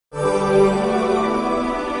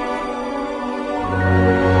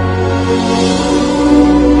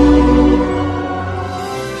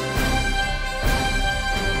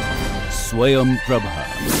Swayam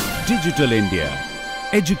Prabha. Digital India.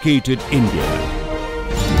 Educated India.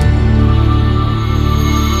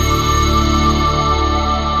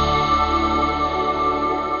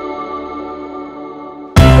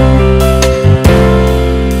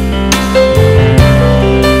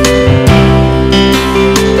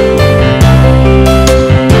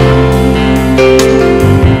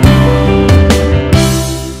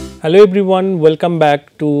 Hello everyone, welcome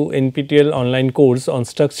back to NPTEL online course on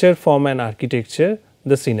structure, form and architecture,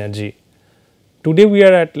 the synergy. Today we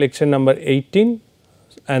are at lecture number 18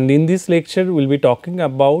 and in this lecture we will be talking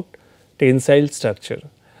about tensile structure.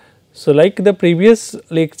 So like the previous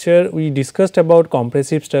lecture we discussed about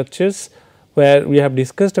compressive structures where we have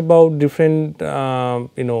discussed about different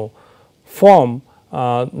form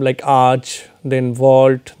like arch, then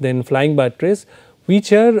vault, then flying buttress,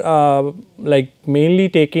 which are like mainly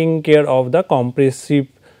taking care of the compressive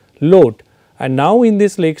load. And now in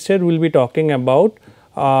this lecture we will be talking about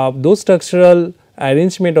those structural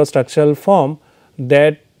arrangement or structural form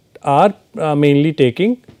that are mainly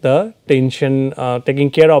taking the tension, taking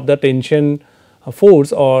care of the tension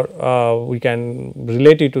force, or we can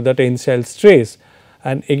relate it to the tensile stress.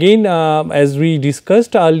 And again as we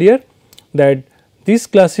discussed earlier, that this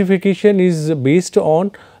classification is based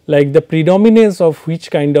on like the predominance of which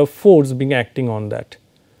kind of force being acting on that.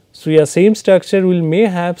 So, yeah, same structure will may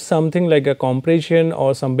have something like a compression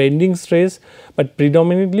or some bending stress, but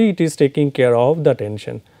predominantly it is taking care of the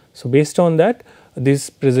tension. So, based on that this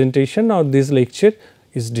presentation or this lecture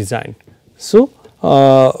is designed. So,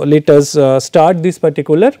 let us start this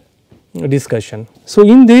particular discussion. So,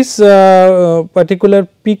 in this particular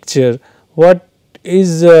picture what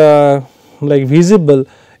is like visible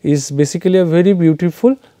is basically a very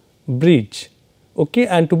beautiful bridge, okay,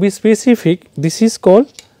 and to be specific this is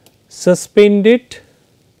called suspended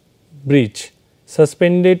bridge,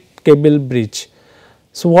 suspended cable bridge.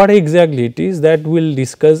 So, what exactly it is that we will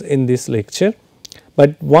discuss in this lecture,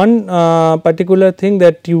 but one particular thing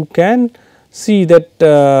that you can see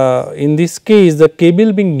that in this case the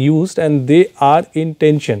cable being used and they are in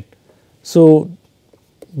tension. So,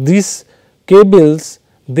 these cables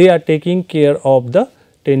they are taking care of the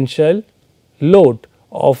tensile load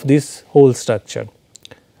of this whole structure,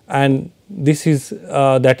 and this is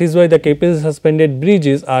that is why the cable suspended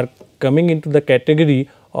bridges are coming into the category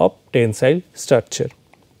of tensile structure.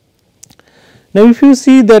 Now, if you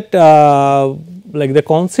see that like the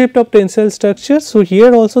concept of tensile structure, so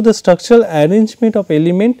here also the structural arrangement of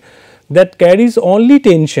element that carries only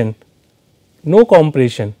tension, no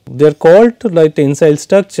compression, they are called like tensile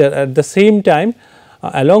structure. At the same time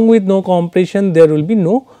along with no compression there will be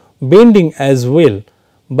no bending as well,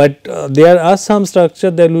 but there are some structure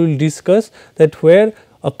that we will discuss that where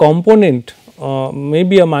a component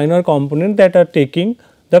maybe a minor component that are taking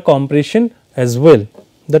the compression as well.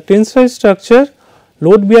 The tensile structure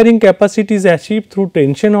load bearing capacity is achieved through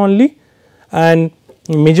tension only, and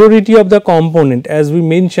majority of the component, as we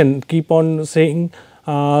mentioned keep on saying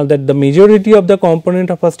that the majority of the component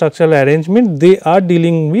of a structural arrangement they are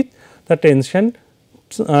dealing with the tension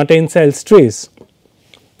tensile stress.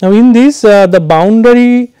 Now, in this the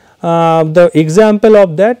boundary the example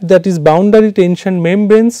of that is boundary tension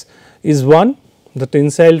membranes is one, the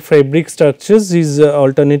tensile fabric structures is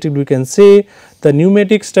alternative we can say. The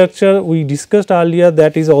pneumatic structure we discussed earlier,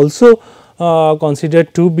 that is also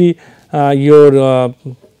considered to be your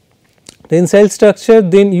tensile structure.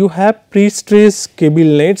 Then you have pre-stress cable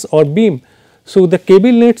nets or beam. So, the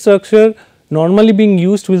cable net structure normally being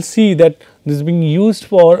used, we will see that this is being used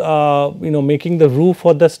for making the roof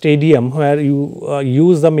for the stadium where you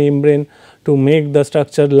use the membrane to make the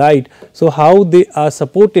structure light. So, how they are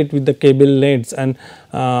supported with the cable nets and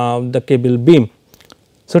the cable beam.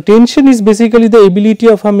 So, tension is basically the ability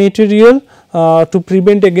of a material to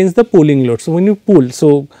prevent against the pulling load. So, when you pull,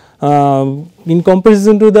 so in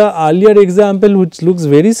comparison to the earlier example which looks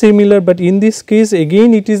very similar, but in this case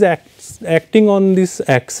again it is acting on this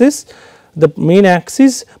axis, the main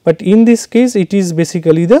axis, but in this case it is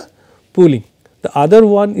basically the pulling, the other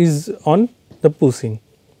one is on the pushing.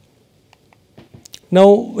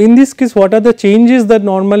 Now, in this case what are the changes that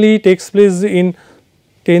normally takes place in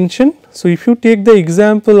tension? So, if you take the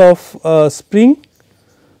example of spring,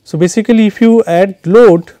 so basically if you add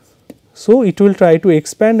load, so it will try to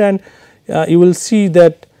expand and you will see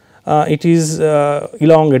that it is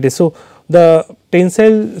elongated. So, the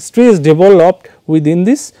tensile stress developed within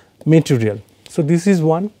this material. So, this is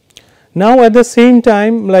one. Now, at the same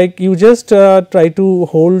time like you just try to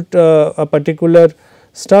hold a particular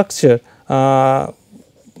structure,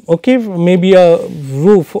 okay, maybe a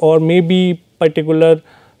roof or maybe particular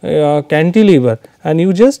cantilever, and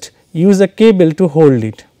you just use a cable to hold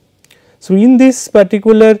it. So, in this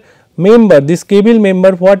particular member, this cable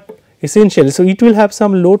member, what essentially, so it will have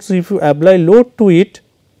some load. So, if you apply load to it,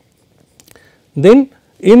 then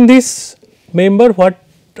in this member what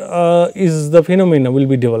is the phenomena will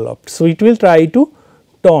be developed. So, it will try to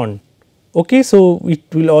turn. Okay. So, it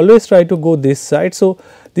will always try to go this side. So,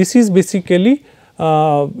 this is basically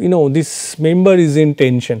this member is in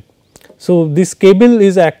tension. So, this cable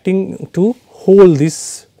is acting to hold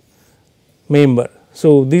this member.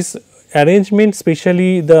 So, this arrangement,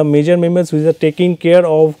 especially the major members which are taking care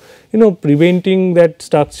of preventing that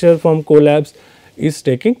structure from collapse, is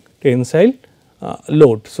taking tensile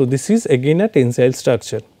load. So, this is again a tensile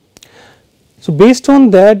structure. So, based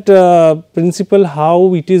on that principle,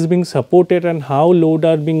 how it is being supported and how load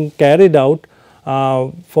are being carried out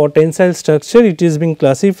for tensile structure, it is being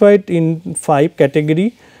classified in 5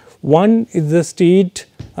 category. One is the state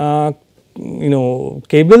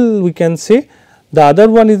cable, we can say. The other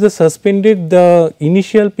one is the suspended. The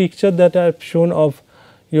initial picture that I have shown of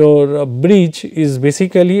your bridge is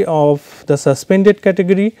basically of the suspended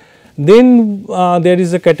category. Then there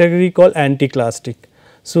is a category called anticlastic.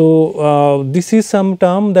 So, this is some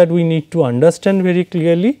term that we need to understand very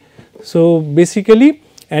clearly. So, basically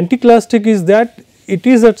anticlastic is that it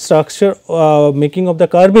is a structure making of the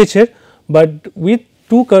curvature, but with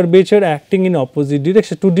 2 curvature acting in opposite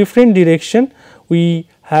direction, 2 different direction we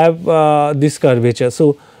have this curvature.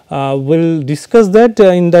 So, we will discuss that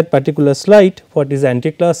in that particular slide, what is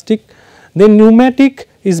anticlastic. Then pneumatic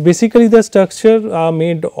is basically the structure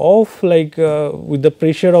made of like with the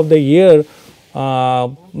pressure of the air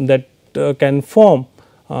that can form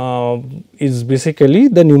is basically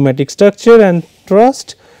the pneumatic structure. And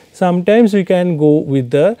truss, sometimes we can go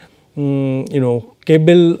with the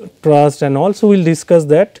cable truss, and also we will discuss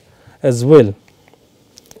that as well.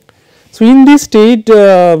 So, in this state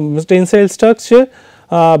tensile structure,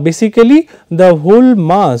 basically the whole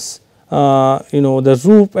mass, the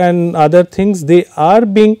roof and other things, they are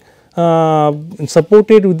being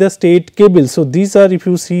supported with the state cable. So, these are, if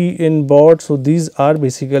you see in board, so these are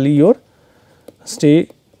basically your stay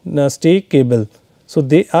cable. So,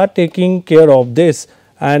 they are taking care of this,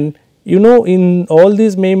 and in all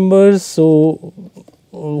these members, so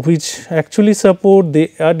which actually support,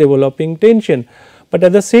 they are developing tension. But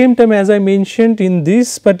at the same time, as I mentioned, in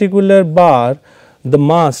this particular bar, the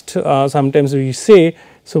mast, sometimes we say,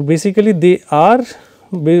 so basically they are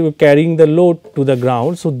carrying the load to the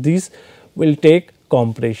ground. So, this will take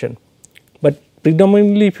compression, but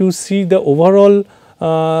predominantly if you see the overall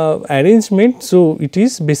arrangement, so it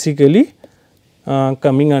is basically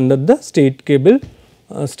coming under the state cable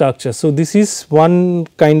structure. So, this is one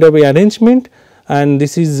kind of arrangement, and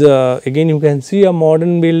this is again you can see a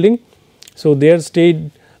modern building. So, their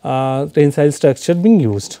state tensile structure being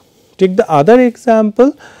used. Take the other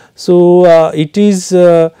example. So, it is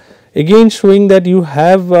again showing that you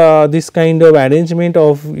have this kind of arrangement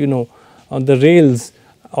of on the rails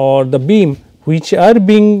or the beam, which are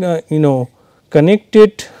being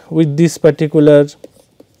connected with this particular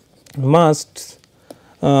masts.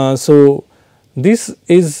 So, this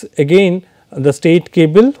is again the state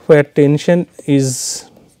cable where tension is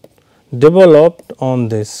developed on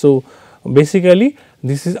this. So, basically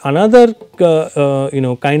this is another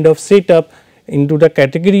kind of setup into the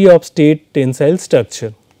category of state tensile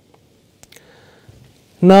structure.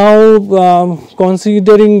 Now,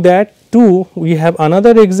 considering that too, we have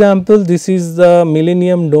another example. This is the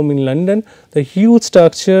Millennium Dome in London, the huge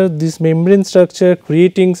structure, this membrane structure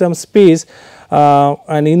creating some space,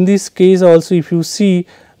 and in this case also if you see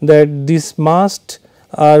that these masts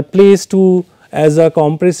are placed to as a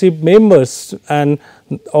compressive members, and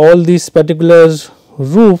all this particular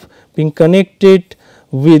roof being connected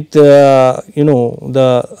with the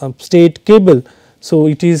state cable. So,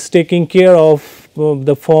 it is taking care of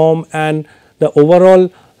the form and the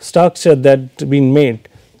overall structure that been made.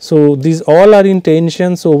 So, these all are in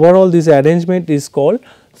tension. So, overall this arrangement is called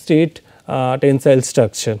state tensile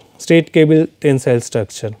structure, state cable tensile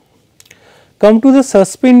structure. Come to the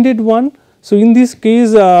suspended one. So, in this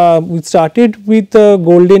case we started with the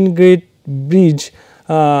Golden Gate Bridge,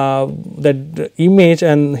 that image,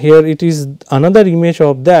 and here it is another image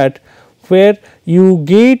of that, where you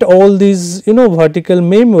get all these vertical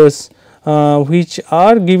members which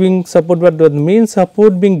are giving support, but the main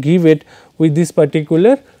support being given with this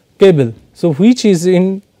particular cable. So, which is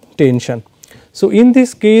in tension. So, in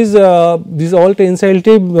this case these all tensile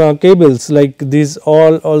cables like these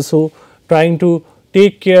all also trying to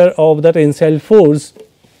take care of the tensile force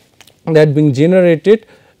that being generated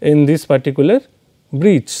in this particular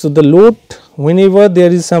bridge. So, the load whenever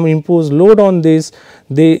there is some imposed load on this,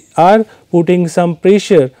 they are putting some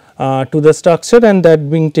pressure to the structure, and that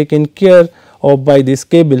being taken care of by this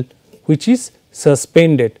cable which is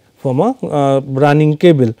suspended from a running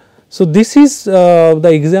cable. So, this is the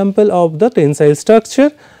example of the tensile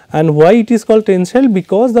structure, and why it is called tensile,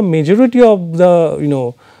 because the majority of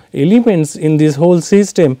the elements in this whole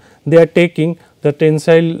system, they are taking the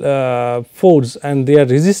tensile force and they are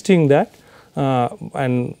resisting that,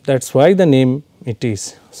 and that is why the name it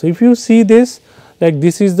is. So, if you see this, like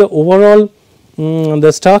this is the overall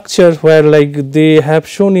the structure, where like they have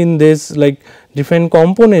shown in this like different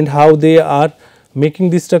component how they are making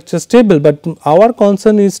this structure stable, but our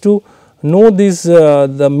concern is to know this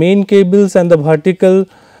the main cables and the vertical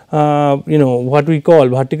what we call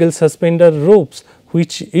vertical suspender ropes,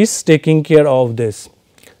 which is taking care of this.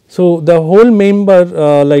 So, the whole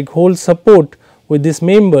member like whole support with these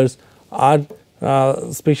members are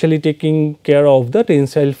specially taking care of the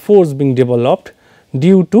tensile force being developed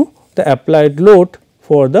due to the applied load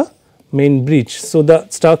for the main bridge. So, the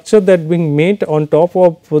structure that being made on top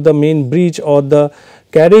of the main bridge or the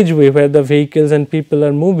carriageway where the vehicles and people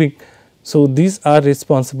are moving. So, these are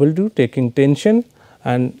responsible to taking tension,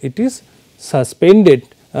 and it is suspended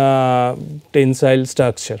tensile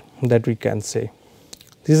structure that we can say.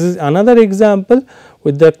 This is another example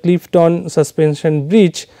with the Clifton suspension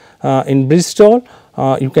bridge in Bristol.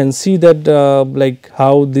 You can see that like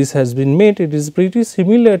how this has been made, it is pretty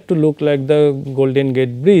similar to look like the Golden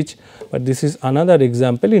Gate Bridge, but this is another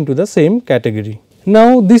example into the same category.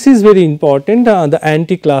 Now, this is very important, the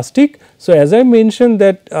anticlastic. So, as I mentioned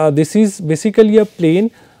that this is basically a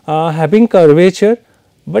plane having curvature,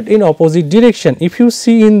 but in opposite direction. If you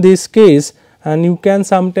see in this case, and you can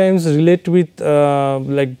sometimes relate with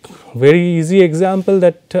like very easy example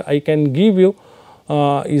that I can give you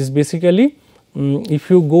is basically if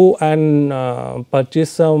you go and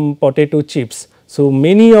purchase some potato chips. So,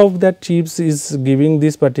 many of that chips is giving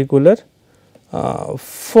this particular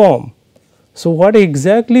form. So, what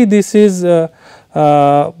exactly this is that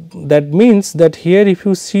means that here if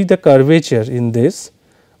you see the curvature in this,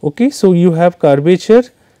 okay. So, you have curvature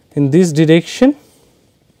in this direction,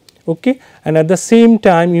 okay, and at the same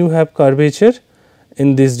time you have curvature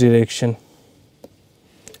in this direction.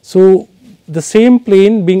 So, the same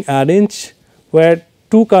plane being arranged where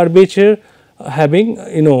two curvature having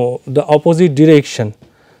the opposite direction.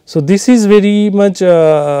 So, this is very much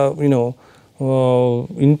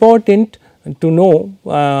important to know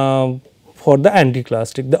for the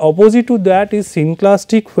anticlastic. The opposite to that is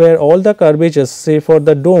synclastic, where all the curvatures, say for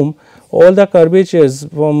the dome, all the curvatures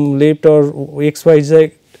from left or x, y,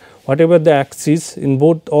 z, whatever the axis in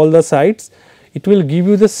both all the sides, it will give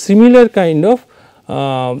you the similar kind of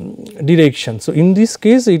direction. So, in this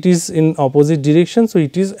case it is in opposite direction. So,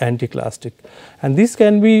 it is anticlastic, and this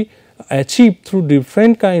can be achieved through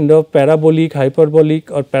different kind of parabolic, hyperbolic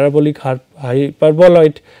or parabolic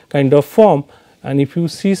hyperboloid kind of form. And if you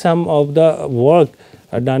see some of the work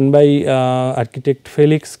done by architect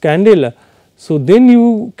Felix Candela, so then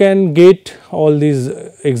you can get all these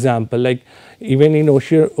example, like even in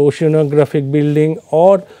oceanographic building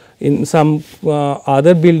or in some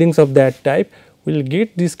other buildings of that type, we will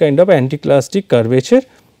get this kind of anticlastic curvature,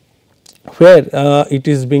 where it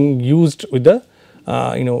is being used with the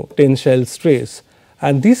tensile stress,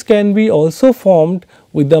 and this can be also formed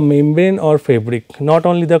with the membrane or fabric, not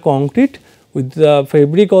only the concrete, with the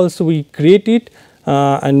fabric also we create it,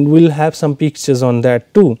 and we will have some pictures on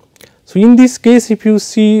that too. So, in this case if you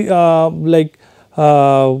see like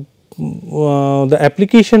the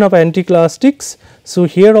application of anticlastics, so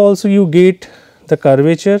here also you get the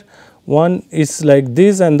curvature, one is like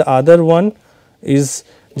this and the other one is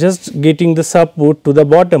just getting the support to the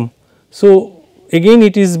bottom. So, again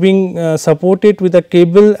it is being supported with a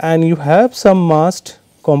cable, and you have some mast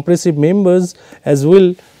compressive members as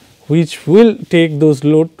well, which will take those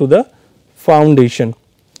load to the foundation.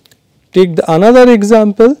 Take the another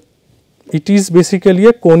example, it is basically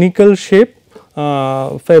a conical shape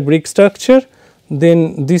fabric structure,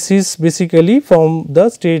 then this is basically from the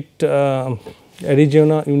state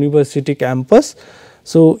Arizona University campus.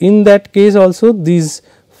 So, in that case also these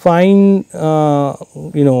fine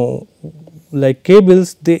like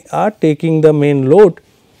cables, they are taking the main load,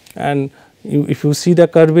 and if you see the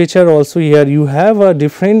curvature also here, you have a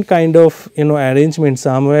different kind of arrangement.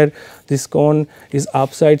 Somewhere this cone is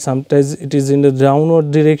upside, sometimes it is in the downward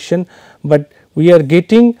direction, but we are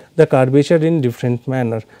getting the curvature in different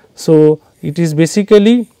manner. So, it is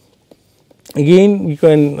basically again you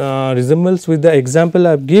can resembles with the example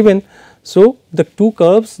I have given. So, the two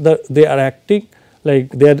curves they are acting like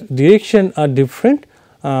their direction are different,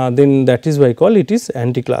 then that is why I call it is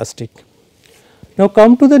anticlastic. Now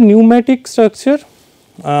come to the pneumatic structure.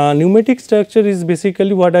 Pneumatic structure is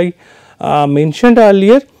basically what I mentioned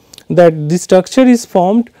earlier, that the structure is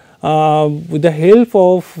formed with the help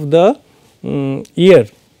of the air.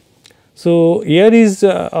 So, air is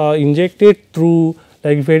injected through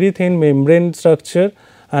like very thin membrane structure,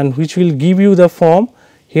 and which will give you the form.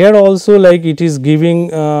 Here also like it is giving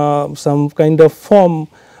some kind of form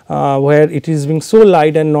where it is being so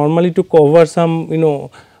light, and normally to cover some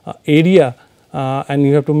area and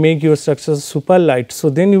you have to make your structure super light. So,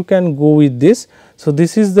 then you can go with this. So,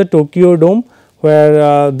 this is the Tokyo Dome,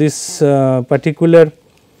 where this particular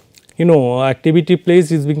activity place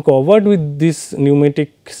is being covered with this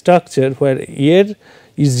pneumatic structure, where air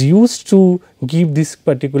is used to give this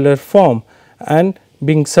particular form, and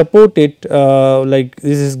being supported like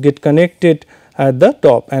this is get connected at the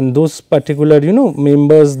top, and those particular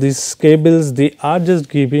members, these cables, they are just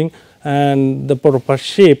giving and the proper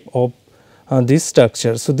shape of this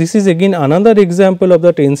structure. So, this is again another example of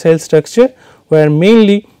the tensile structure, where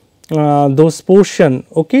mainly those portion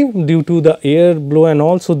due to the air blow and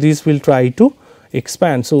also this will try to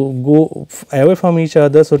expand. So, go away from each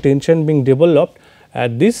other. So, tension being developed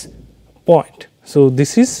at this point. So,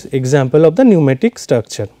 this is example of the pneumatic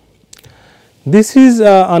structure. This is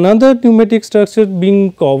another pneumatic structure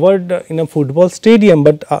being covered in a football stadium,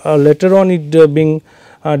 but later on it being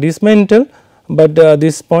dismantled, but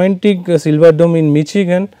this Pointing Silver Dome in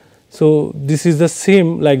Michigan. So, this is the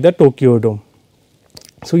same like the Tokyo Dome.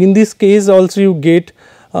 So, in this case also you get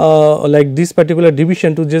like this particular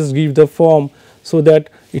division to just give the form, so that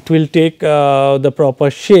it will take the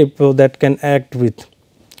proper shape that can act with.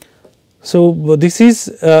 So, this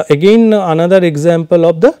is again another example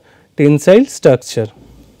of the tensile structure.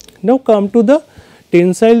 Now, come to the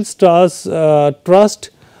tensile truss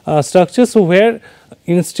structure. So, where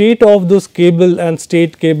instead of those cable and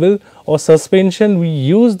straight cable or suspension, we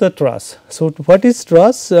use the truss. So, what is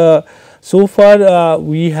truss? So far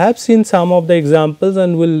we have seen some of the examples,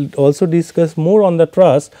 and we will also discuss more on the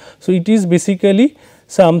truss. So, it is basically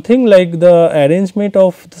something like the arrangement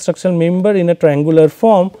of the structural member in a triangular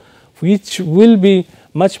form, which will be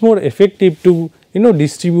much more effective to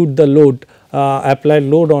distribute the load, apply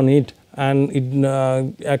load on it, and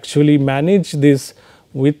it actually manage this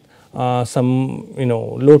with some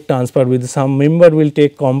load transfer. With some member will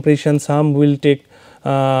take compression, some will take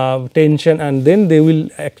tension, and then they will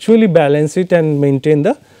actually balance it and maintain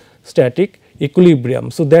the static equilibrium.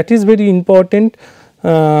 So, that is very important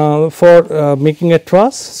for making a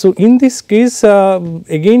truss. So, in this case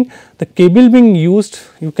again the cable being used,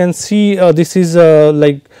 you can see this is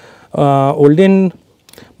like Oldenburg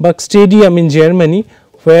Stadium in Germany,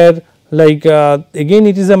 where like again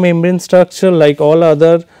it is a membrane structure like all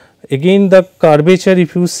other. Again the curvature,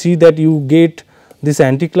 if you see that you get this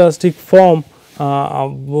anticlastic form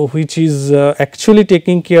which is actually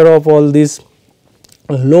taking care of all this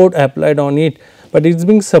load applied on it, but it is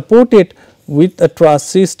being supported with a truss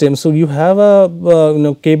system. So, you have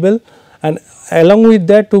a cable, and along with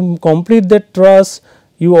that, to complete that truss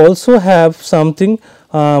you also have something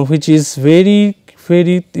which is very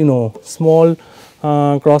small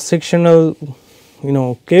cross sectional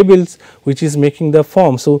cables, which is making the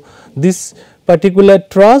form. So, this particular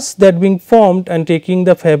truss that being formed and taking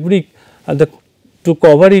the fabric to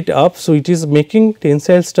cover it up. So, it is making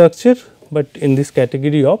tensile structure, but in this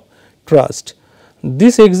category of truss.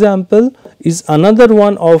 This example is another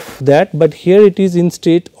one of that, but here it is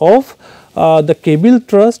instead of the cable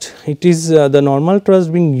truss, it is the normal truss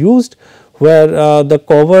being used, where the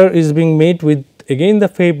cover is being made with again the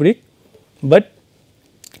fabric, but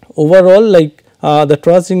overall like the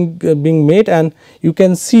truss being made, and you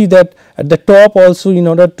can see that at the top also, in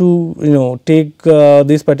order to take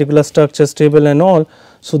this particular structure stable and all.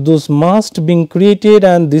 So, those must being created,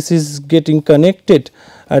 and this is getting connected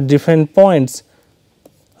at different points,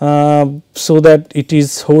 so that it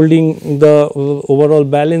is holding the overall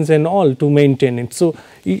balance and all to maintain it. So,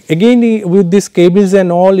 again with these cables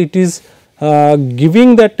and all, it is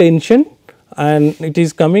giving the tension, and it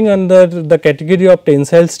is coming under the category of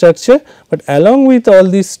tensile structure, but along with all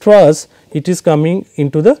this truss, it is coming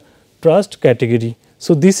into the trussed category.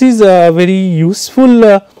 So, this is a very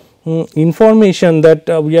useful information that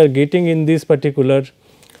we are getting in this particular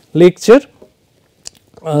lecture.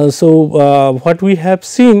 So, what we have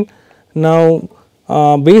seen now,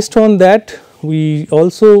 based on that, we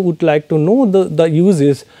also would like to know the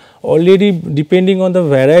uses. Already depending on the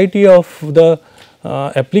variety of the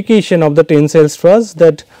application of the tensile truss,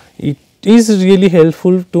 that it is really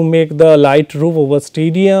helpful to make the light roof over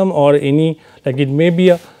stadium, or any, like it may be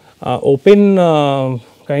a open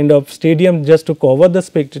kind of stadium just to cover the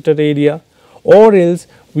spectator area, or else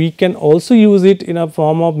we can also use it in a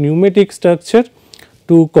form of pneumatic structure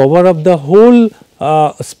to cover up the whole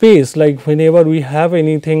space. Like whenever we have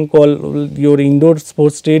anything called your indoor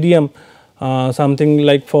sports stadium, something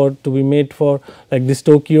like for to be made for like this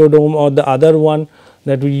Tokyo Dome or the other one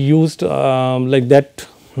that we used like that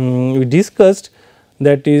we discussed,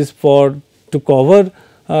 that is for to cover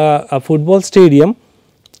a football stadium.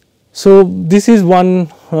 So, this is one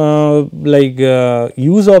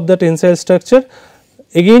use of the tensile structure.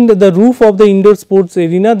 Again the roof of the indoor sports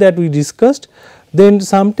arena that we discussed, then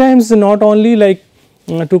sometimes not only like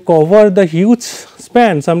to cover the huge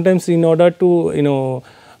span, sometimes in order to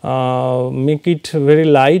make it very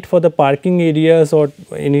light for the parking areas or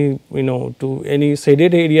any to any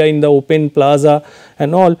shaded area in the open plaza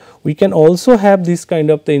and all, we can also have this kind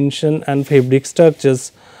of tension and fabric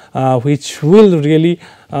structures which will really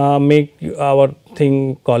make our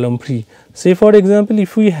thing column free. Say for example,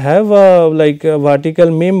 if we have like a vertical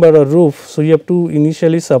member or roof, so you have to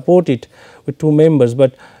initially support it with two members,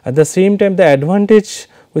 but at the same time the advantage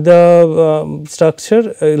with the structure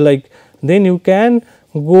like then you can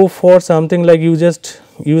go for something like you just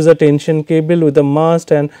use a tension cable with a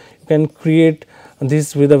mast and you can create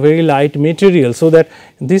this with a very light material, so that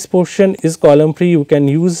this portion is column free. You can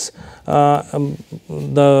use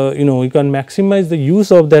the you can maximize the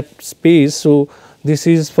use of that space. So, this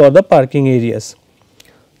is for the parking areas.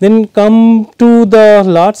 Then come to the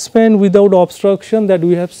large span without obstruction that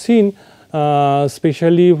we have seen,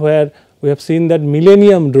 especially where we have seen that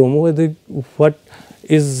Millennium Dome, where what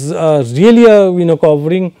is really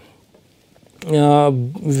covering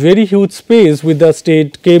very huge space with the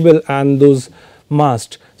straight cable and those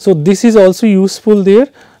mast. So, this is also useful there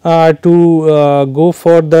to go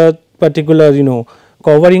for the particular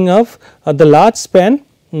covering of the large span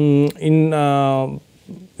in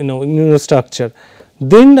structure.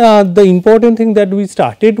 Then the important thing that we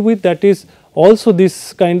started with, that is also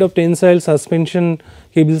this kind of tensile suspension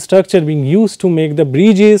cable structure being used to make the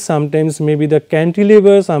bridges, sometimes maybe the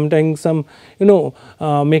cantilever, sometimes some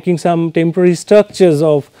making some temporary structures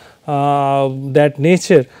of that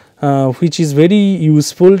nature, which is very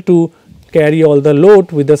useful to carry all the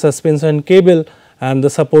load with the suspension cable and the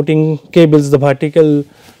supporting cables, the vertical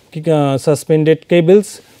suspended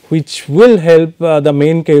cables, which will help the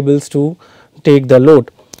main cables to take the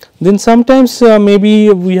load. Then sometimes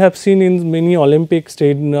maybe we have seen in many Olympic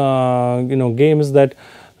state games that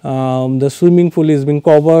the swimming pool is being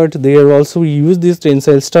covered, there also we use this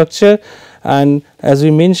tensile structure, and as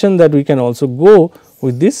we mentioned that we can also go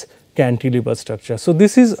with this cantilever structure. So,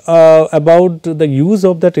 this is about the use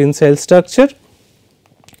of the tensile structure.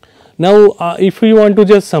 Now, if we want to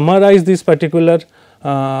just summarize this particular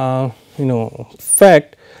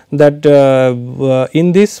fact, that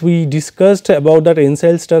in this we discussed about the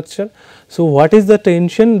tensile structure. So, what is the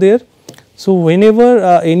tension there? So, whenever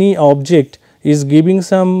any object is giving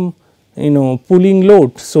some pulling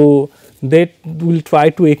load, so that will try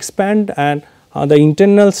to expand, and the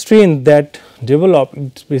internal strain that develop,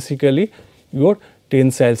 it's basically your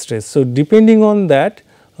tensile stress. So, depending on that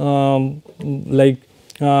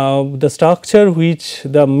the structure which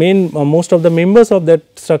the main most of the members of that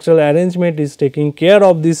structural arrangement is taking care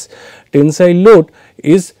of this tensile load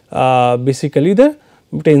is basically the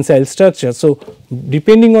tensile structure. So,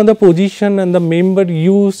 depending on the position and the member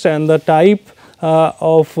used and the type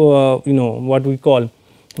of what we call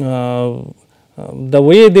the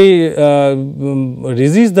way they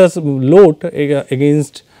resist the load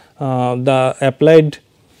against the applied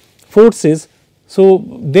forces. So,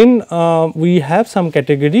 then we have some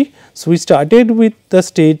category. So, we started with the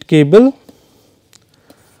straight cable,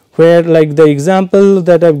 where like the example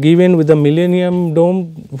that I have given with the Millennium Dome,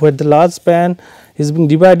 where the large span is being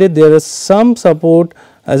divided, there is some support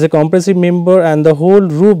as a compressive member and the whole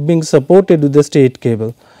roof being supported with the straight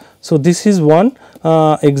cable. So, this is one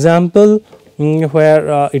example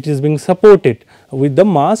where it is being supported with the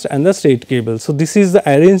mast and the straight cable. So, this is the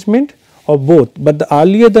arrangement of both, but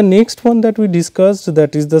the next one that we discussed,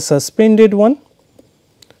 that is the suspended one.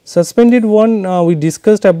 Suspended one we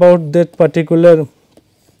discussed about that particular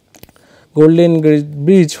Golden Gate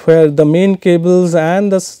Bridge, where the main cables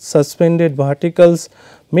and the suspended verticals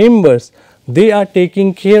members, they are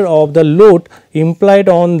taking care of the load implied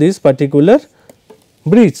on this particular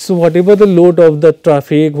bridge. So, whatever the load of the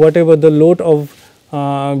traffic, whatever the load of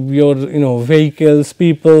your vehicles,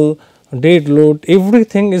 people, dead load,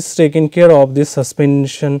 everything is taken care of this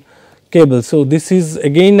suspension cable. So, this is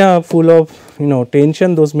again full of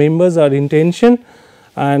tension, those members are in tension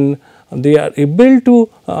and they are able to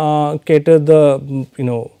cater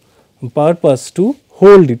the purpose to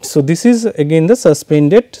hold it. So, this is again the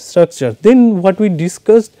suspended structure. Then what we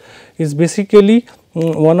discussed is basically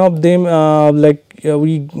one of them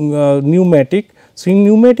pneumatic. So, in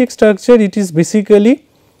pneumatic structure it is basically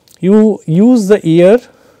you use the air,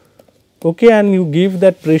 okay, and you give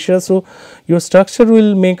that pressure. So, your structure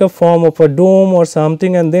will make a form of a dome or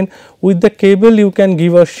something, and then with the cable you can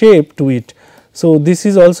give a shape to it. So, this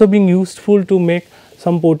is also being useful to make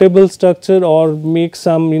some portable structure or make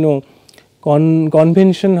some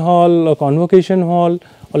convention hall or convocation hall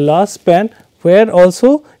or large span, where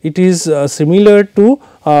also it is similar to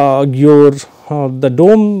your the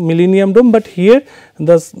dome, Millennium Dome, but here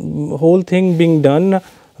the whole thing being done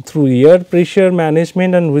through air pressure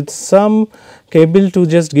management and with some cable to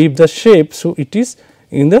just give the shape. So, it is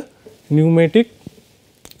in the pneumatic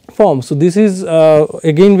form. So, this is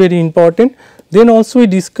again very important. Then also we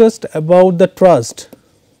discussed about the truss.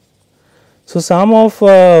 So, some of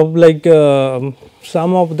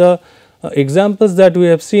the examples that we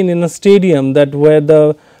have seen in a stadium, that where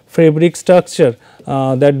the fabric structure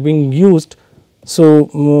that being used.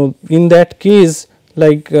 So, in that case,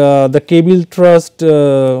 like the cable truss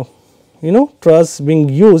truss being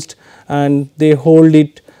used, and they hold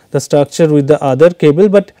it the structure with the other cable,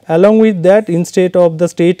 but along with that, instead of the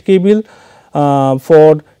straight cable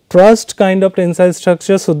for trussed kind of tensile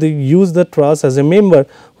structure, so they use the truss as a member.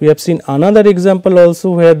 We have seen another example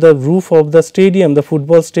also where the roof of the stadium, the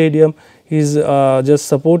football stadium, is just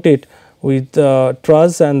supported with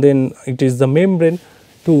truss, and then it is the membrane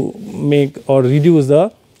to make or reduce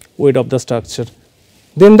the weight of the structure.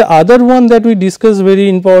 Then the other one that we discussed, very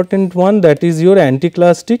important one, that is your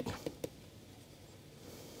anticlastic.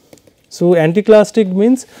 So, anticlastic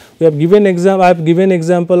means we have given example, I have given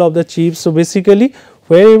example of the chips. So, basically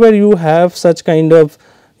wherever you have such kind of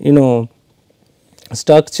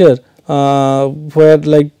structure where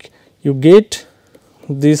like you get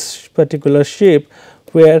this particular shape,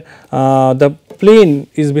 where the plane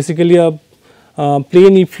is basically a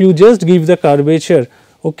plane, if you just give the curvature,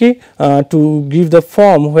 okay, to give the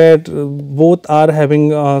form where both are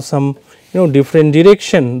having some different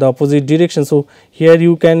direction, the opposite direction. So, here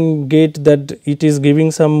you can get that it is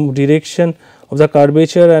giving some direction of the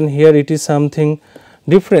curvature, and here it is something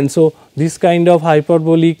different. So, this kind of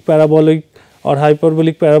hyperbolic, parabolic or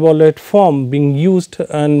hyperbolic paraboloid form being used,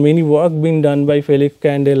 and many work being done by Felix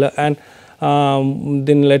Candela, and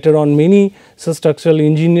then later on many structural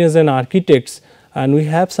engineers and architects, and we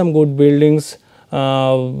have some good buildings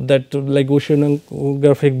that like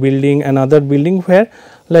oceanographic building and other building, where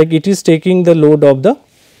like it is taking the load of the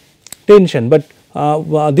tension. But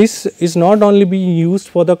this is not only being used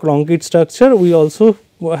for the concrete structure, we also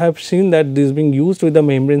have seen that this is being used with the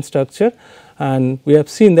membrane structure, and we have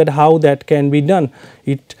seen that how that can be done.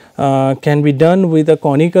 It can be done with a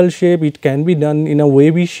conical shape, it can be done in a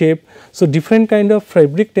wavy shape. So, different kind of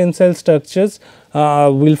fabric tensile structures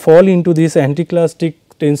will fall into this anticlastic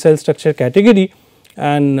tensile structure category,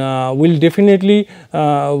 and we will definitely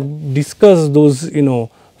discuss those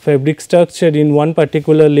fabric structure in one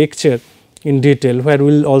particular lecture in detail, where we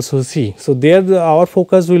will also see. So, there our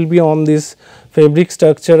focus will be on this fabric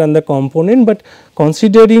structure and the component, but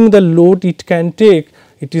considering the load it can take,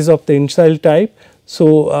 it is of tensile type.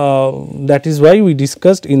 So, that is why we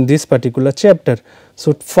discussed in this particular chapter.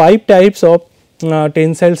 So, 5 types of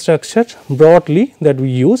tensile structure broadly that we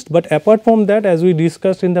used, but apart from that, as we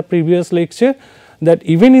discussed in the previous lecture, that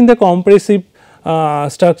even in the compressive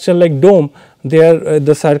structure like dome, there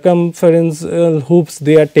the circumference hoops,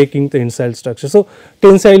 they are taking tensile structure. So,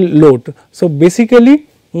 tensile load. So, basically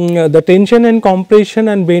the tension and compression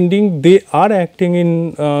and bending, they are acting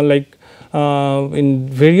in in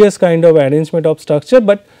various kind of arrangement of structure,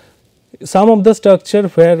 but some of the structure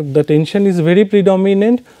where the tension is very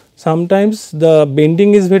predominant, sometimes the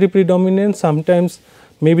bending is very predominant, sometimes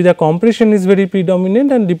maybe the compression is very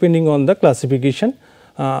predominant, and depending on the classification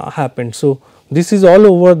happened. So, this is all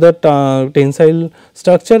over the tensile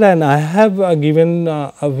structure, and I have given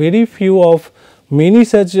a very few of many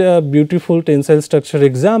such beautiful tensile structure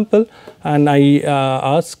example, and I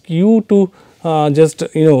ask you to just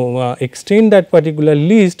extend that particular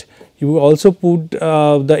list. You also put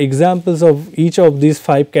the examples of each of these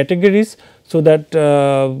 5 categories, so that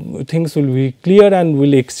things will be clear, and we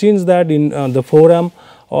will exchange that in the forum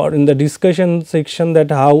or in the discussion section, that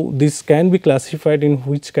how this can be classified in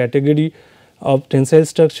which category of tensile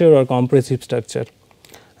structure or compressive structure.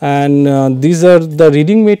 And these are the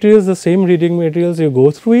reading materials, the same reading materials, you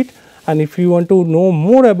go through it, and if you want to know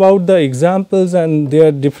more about the examples and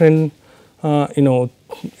their different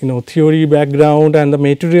theory background and the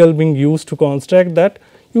material being used to construct that,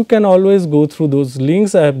 you can always go through those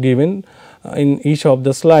links I have given in each of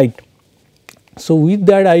the slide. So, with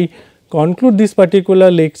that I conclude this particular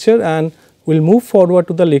lecture and we will move forward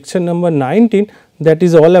to the lecture number 19, that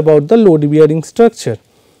is all about the load bearing structure.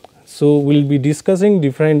 So, we will be discussing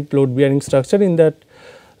different load bearing structure in that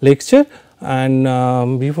lecture,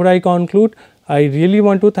 and before I conclude, I really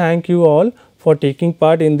want to thank you all for taking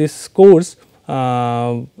part in this course,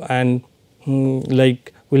 and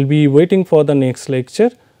like we will be waiting for the next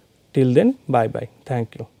lecture. Till then, bye bye.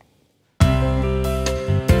 Thank you.